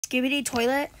Skibidi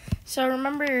Toilet. So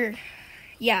remember,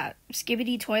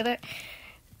 Skibidi Toilet.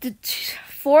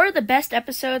 Four of the best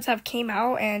episodes have came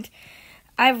out, and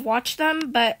I've watched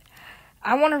them, but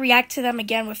I want to react to them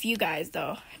again with you guys,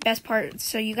 though. Best parts.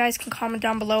 So you guys can comment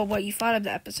down below what you thought of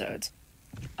the episodes.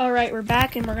 Alright, we're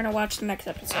back, and we're going to watch the next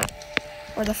episode.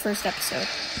 Or the first episode.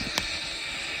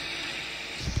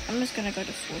 I'm just going to go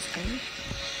to full screen.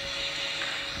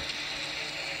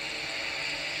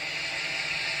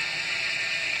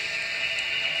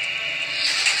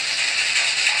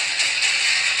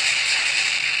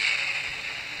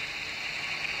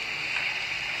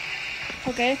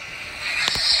 Okay.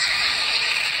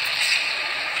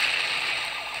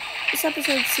 This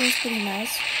episode seems pretty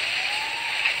nice.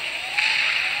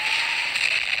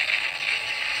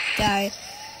 Die.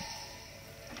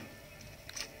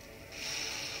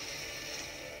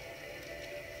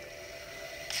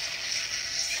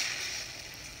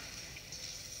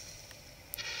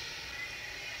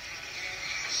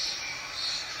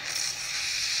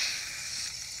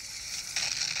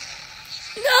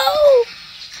 No!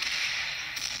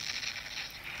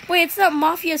 Wait, it's not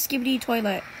Mafia Skibidi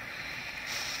Toilet.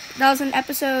 That was in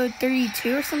episode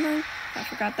 32 or something. I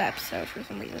forgot the episode for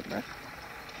some reason, bro.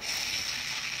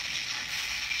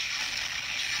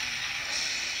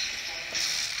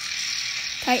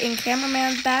 Titan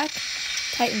cameraman's back.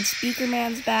 Titan speaker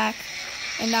man's back.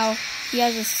 And now he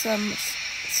has some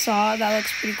saw that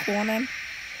looks pretty cool on him.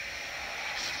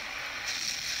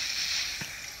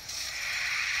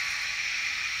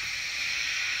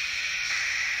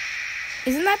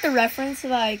 Isn't that the reference to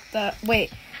like the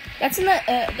that's in the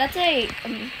that's a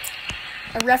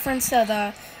reference to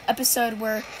the episode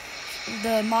where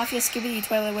the Mafia Skibidi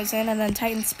Toilet was in, and then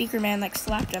Titan Speaker Man like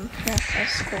slapped him. Yeah,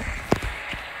 that's cool.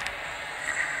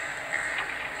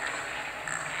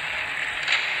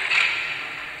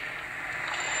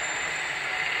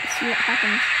 Let's see what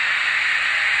happens.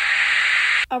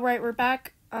 Alright, we're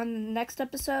back on the next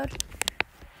episode.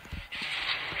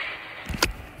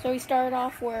 So we started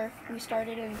off where we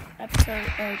started in episode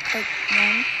part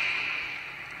 1.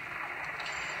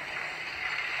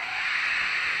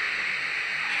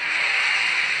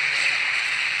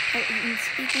 Titan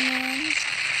Speaking Man.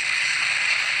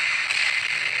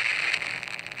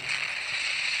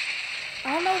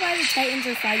 I don't know why the Titans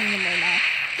are fighting him right now.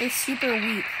 They're super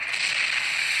weak.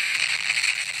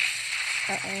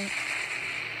 Uh-oh.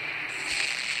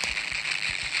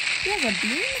 He has a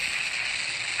beam?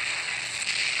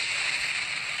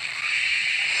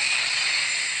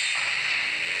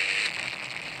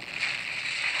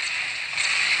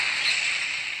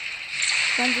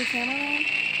 Your camera.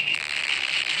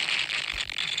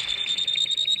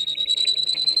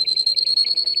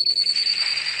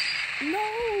 No.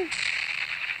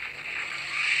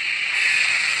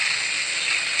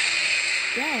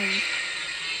 Dang.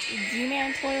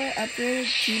 G-Man toilet upgraded.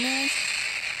 G-Man.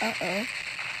 Uh-oh.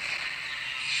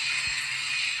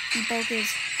 He broke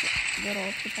his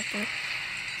little protector.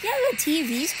 He has a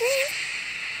TV screen?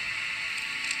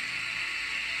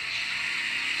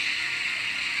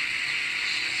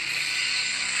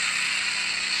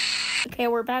 Okay,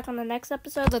 we're back on the next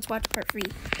episode. Let's watch part 3.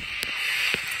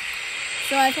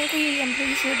 So I think I'm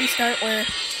pretty sure we start where,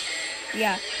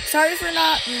 sorry for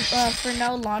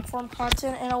no long form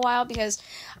content in a while because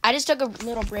I just took a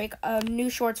little break.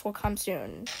 New shorts will come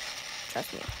soon.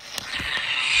 Trust me.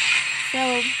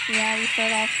 So we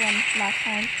start off from last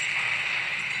time,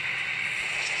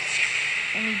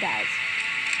 and he dies.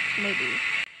 Maybe.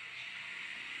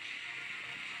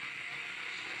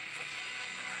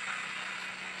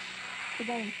 But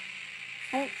then,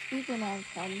 I think Superman's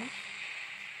done.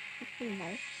 It's pretty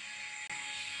nice.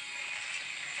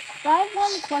 But I have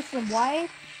one question. Why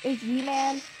is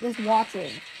G-Man just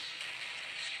watching?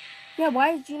 Yeah,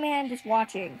 why is G-Man just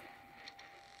watching?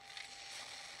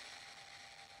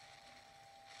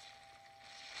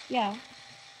 Yeah.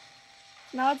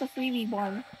 Now it's a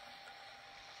 3v1.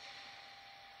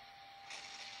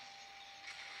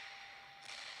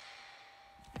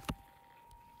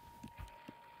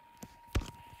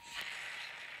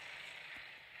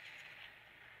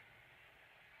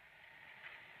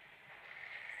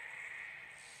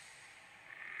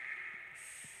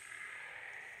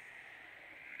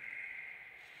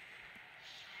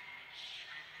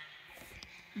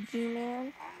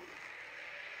 G-Man.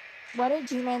 Why did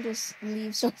G-Man just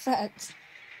leave so fast?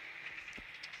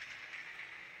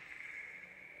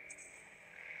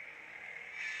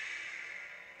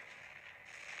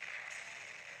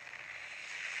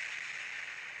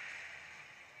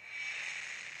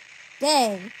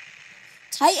 Dang.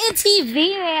 Titan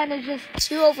TV, man, is just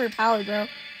too overpowered, bro.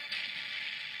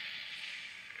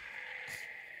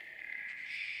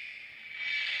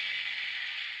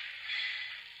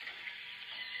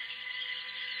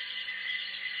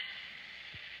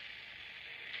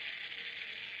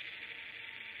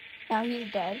 Now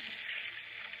he's dead.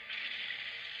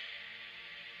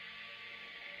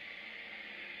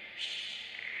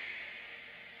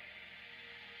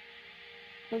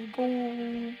 Let's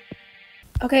go.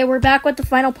 Okay, we're back with the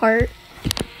final part.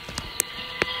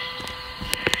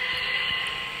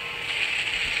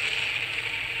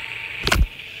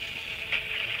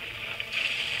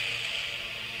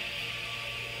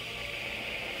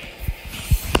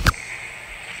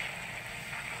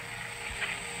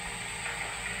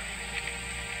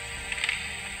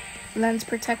 Lens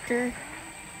protector.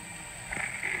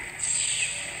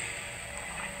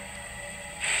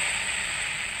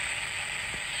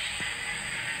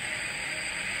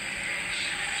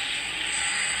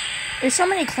 There's so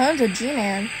many clones of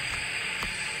G-Man.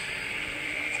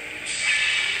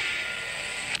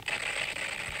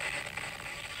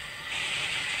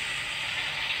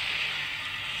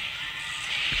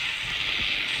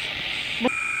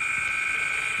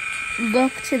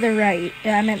 Look to the right.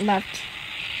 Yeah, I meant left.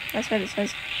 That's what it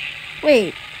says.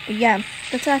 Wait, yeah,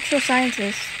 that's actual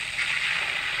scientist.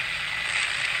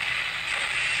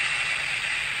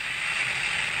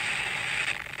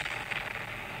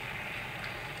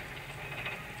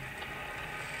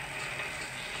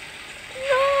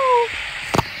 No!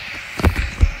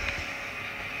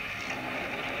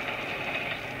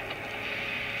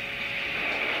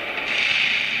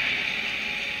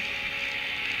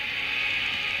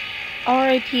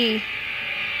 R.I.P.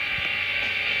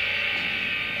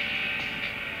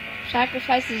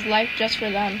 Sacrificed his life just for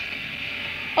them.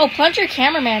 Oh, Plunger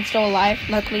Cameraman's still alive,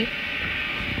 luckily.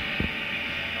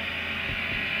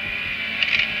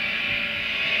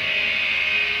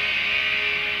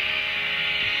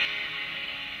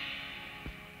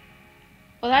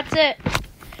 Well, that's it.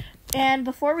 And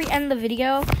before we end the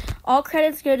video, all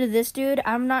credits go to this dude.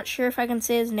 I'm not sure if I can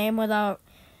say his name without...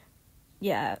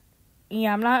 Yeah,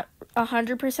 I'm not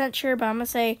 100% sure, but I'm going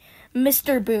to say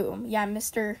Mr. Boom.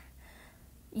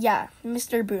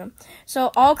 Mr. Boom. So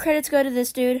all credits go to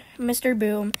this dude, Mr.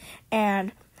 Boom,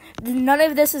 and none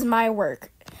of this is my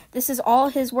work. This is all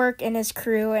his work and his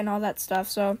crew and all that stuff.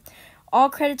 So all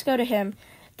credits go to him.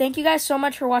 Thank you guys so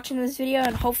much for watching this video,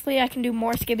 and hopefully I can do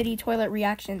more Skibidi Toilet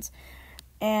reactions.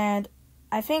 And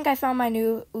I think I found my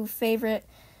new favorite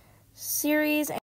series.